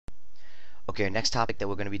Okay, our next topic that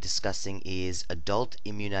we're going to be discussing is adult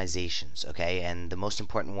immunizations, okay? And the most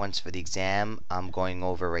important ones for the exam I'm going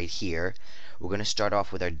over right here. We're going to start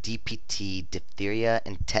off with our DPT, diphtheria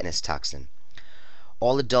and tetanus toxin.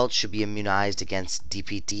 All adults should be immunized against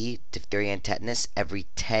DPT, diphtheria and tetanus every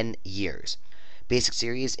 10 years. Basic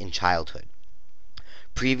series in childhood.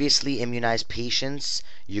 Previously immunized patients,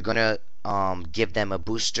 you're going to give them a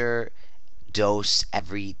booster dose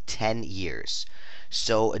every 10 years.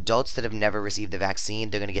 So adults that have never received the vaccine,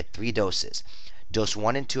 they're going to get 3 doses. Dose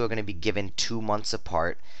 1 and 2 are going to be given 2 months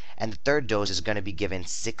apart, and the third dose is going to be given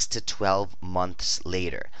 6 to 12 months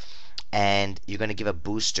later. And you're going to give a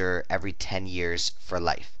booster every 10 years for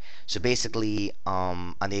life. So basically,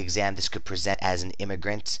 on the exam, this could present as an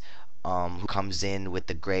immigrant who comes in with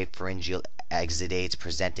the gray pharyngeal exudates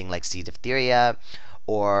presenting like C. diphtheria,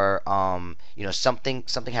 or something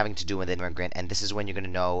having to do with an immigrant. And this is when you're going to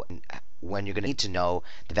know, when you're going to need to know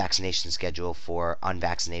the vaccination schedule for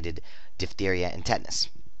unvaccinated diphtheria and tetanus.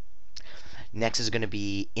 Next is going to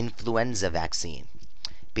be influenza vaccine.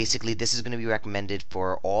 Basically, this is going to be recommended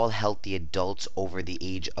for all healthy adults over the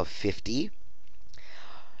age of 50.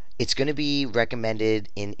 It's going to be recommended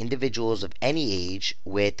in individuals of any age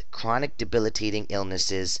with chronic debilitating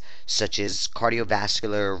illnesses such as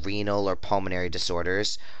cardiovascular, renal, or pulmonary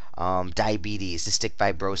disorders, diabetes, cystic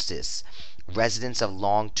fibrosis, residents of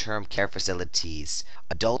long-term care facilities,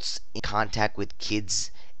 adults in contact with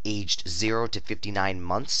kids aged 0 to 59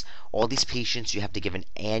 months. All these patients, you have to give an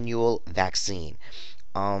annual vaccine.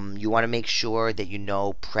 You want to make sure that you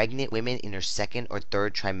know pregnant women in their second or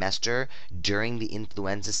third trimester during the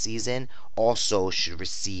influenza season also should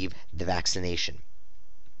receive the vaccination.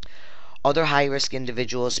 Other high-risk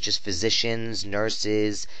individuals such as physicians,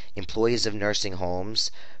 nurses, employees of nursing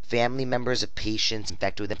homes, family members of patients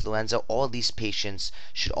infected with influenza, all these patients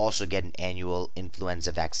should also get an annual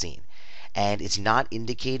influenza vaccine. And it's not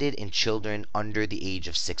indicated in children under the age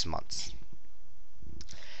of 6 months.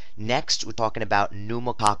 Next, we're talking about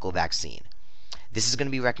pneumococcal vaccine. This is going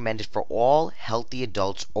to be recommended for all healthy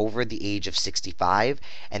adults over the age of 65,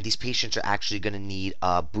 and these patients are actually going to need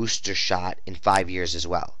a booster shot in 5 years as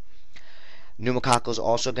well. Pneumococcal is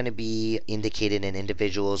also going to be indicated in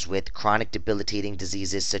individuals with chronic debilitating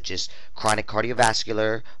diseases such as chronic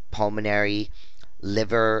cardiovascular, pulmonary,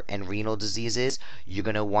 liver, and renal diseases. You're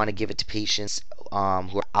going to want to give it to patients who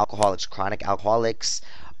are alcoholics, chronic alcoholics.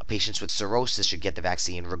 Patients with cirrhosis should get the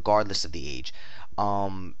vaccine regardless of the age.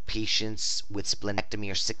 Patients with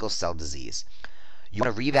splenectomy or sickle cell disease. You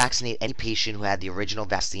want to revaccinate any patient who had the original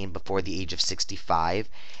vaccine before the age of 65,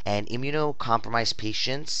 and immunocompromised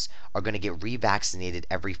patients are going to get revaccinated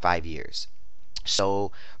every 5 years.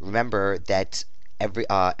 So remember that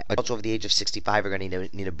adults over the age of 65 are going to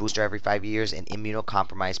need a booster every 5 years, and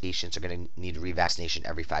immunocompromised patients are going to need revaccination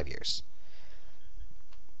every 5 years.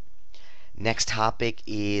 Next topic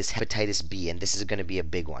is hepatitis B, and this is going to be a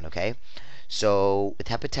big one, okay? So with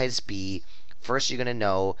hepatitis B, first you're going to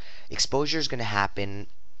know exposure is going to happen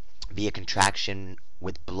via contraction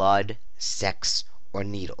with blood, sex, or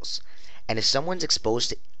needles. And if someone's exposed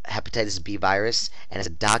to hepatitis B virus and has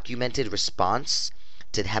a documented response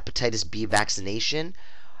to the hepatitis B vaccination,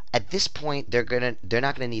 at this point they're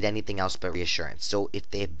not gonna need anything else but reassurance. So if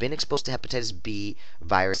they've been exposed to hepatitis B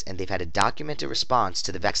virus and they've had a documented response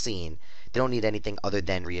to the vaccine, they don't need anything other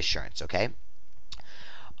than reassurance. Okay.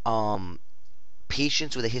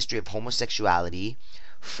 Patients with a history of homosexuality,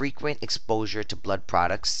 frequent exposure to blood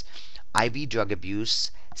products, IV drug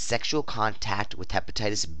abuse, sexual contact with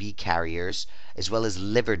hepatitis B carriers, as well as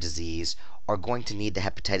liver disease, are going to need the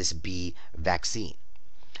hepatitis B vaccine.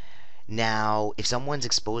 Now, if someone's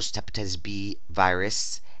exposed to hepatitis B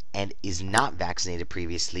virus and is not vaccinated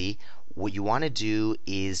previously, what you want to do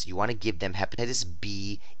is you want to give them hepatitis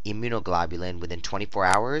B immunoglobulin within 24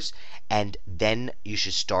 hours, and then you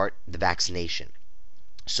should start the vaccination.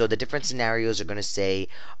 So the different scenarios are going to say,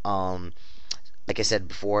 like I said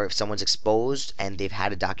before, if someone's exposed and they've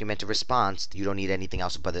had a documented response, you don't need anything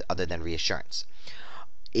else other than reassurance.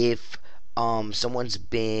 If someone's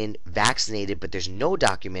been vaccinated but there's no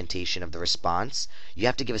documentation of the response, you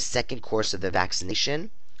have to give a second course of the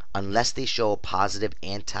vaccination unless they show a positive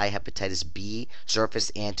anti-hepatitis B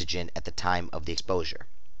surface antigen at the time of the exposure.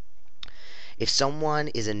 If someone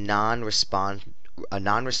is a non-responder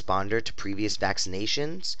to previous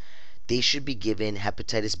vaccinations, they should be given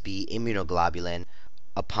hepatitis B immunoglobulin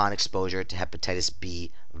upon exposure to hepatitis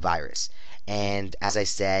B virus. And as I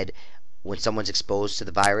said, when someone's exposed to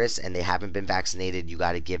the virus and they haven't been vaccinated, you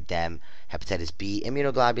got to give them hepatitis B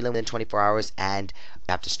immunoglobulin within 24 hours, and you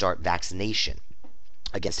have to start vaccination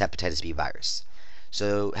against hepatitis B virus.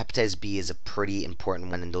 So hepatitis B is a pretty important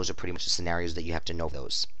one, and those are pretty much the scenarios that you have to know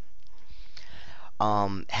those.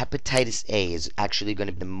 Hepatitis A is actually going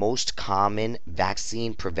to be the most common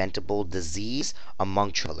vaccine preventable disease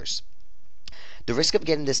among travelers. The risk of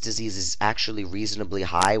getting this disease is actually reasonably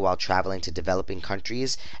high while traveling to developing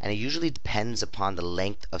countries, and it usually depends upon the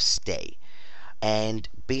length of stay. And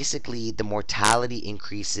basically, the mortality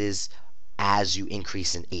increases as you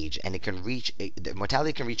increase in age, and the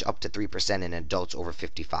mortality can reach up to 3% in adults over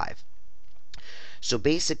 55. So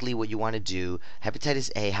basically, what you want to do, hepatitis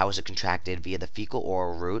A, how is it contracted? Via the fecal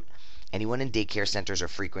oral route. Anyone in daycare centers or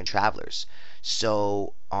frequent travelers.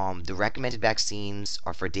 So the recommended vaccines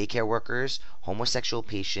are for daycare workers, homosexual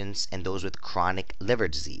patients, and those with chronic liver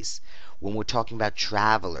disease. When we're talking about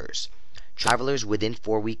travelers within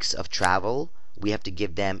 4 weeks of travel, we have to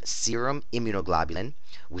give them serum immunoglobulin,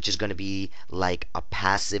 which is going to be like a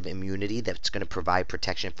passive immunity that's going to provide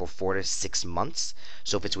protection for 4 to 6 months.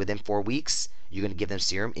 So if it's within 4 weeks, you're going to give them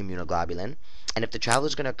serum immunoglobulin. And if the travel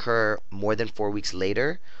is going to occur more than 4 weeks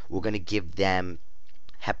later, we're going to give them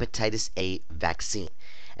hepatitis A vaccine.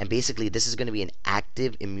 And basically, this is going to be an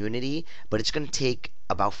active immunity, but it's going to take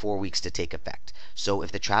about 4 weeks to take effect. So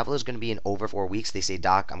if the travel is going to be in over 4 weeks, they say,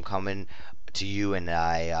 Doc, I'm coming to you, and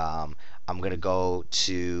I'm going to go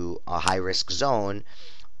to a high risk zone,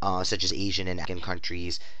 such as Asian and African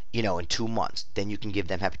countries, in 2 months, then you can give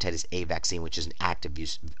them hepatitis A vaccine, which is an active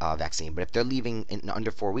use vaccine. But if they're leaving in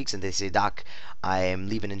under 4 weeks and they say, Doc, I'm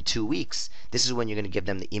leaving in 2 weeks, this is when you're going to give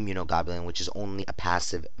them the immunoglobulin, which is only a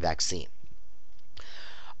passive vaccine.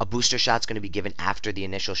 A booster shot is going to be given after the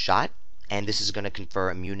initial shot, and this is going to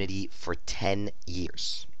confer immunity for 10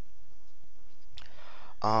 years.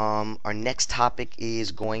 Our next topic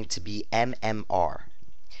is going to be MMR.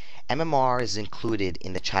 MMR is included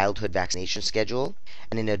in the childhood vaccination schedule,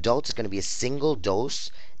 and in adults it's going to be a single dose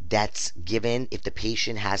that's given if the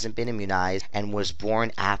patient hasn't been immunized and was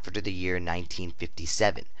born after the year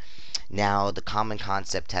 1957. Now, the common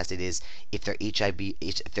concept tested is if they're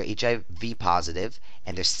HIV positive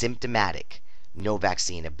and they're symptomatic, no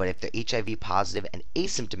vaccine. But if they're HIV positive and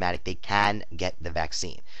asymptomatic, they can get the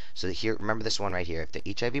vaccine. So here, remember this one right here. If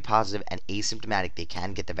they're HIV positive and asymptomatic, they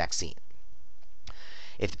can get the vaccine.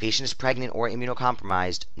 If the patient is pregnant or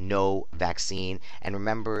immunocompromised, no vaccine. And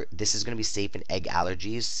remember, this is going to be safe in egg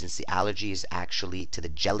allergies, since the allergy is actually to the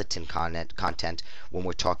gelatin content when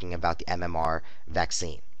we're talking about the MMR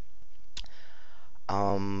vaccine.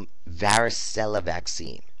 Varicella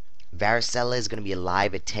vaccine. Varicella is going to be a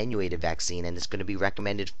live attenuated vaccine, and it's going to be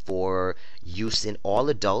recommended for use in all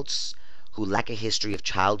adults who lack a history of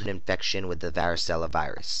childhood infection with the varicella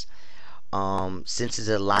virus. Since it's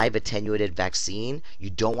a live attenuated vaccine, you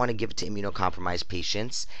don't want to give it to immunocompromised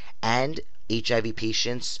patients and HIV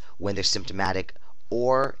patients when they're symptomatic,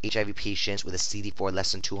 or HIV patients with a CD4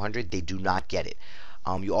 less than 200, they do not get it.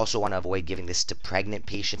 You also want to avoid giving this to pregnant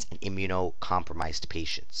patients and immunocompromised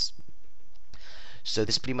patients. So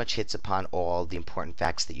this pretty much hits upon all the important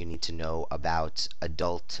facts that you need to know about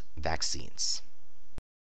adult vaccines.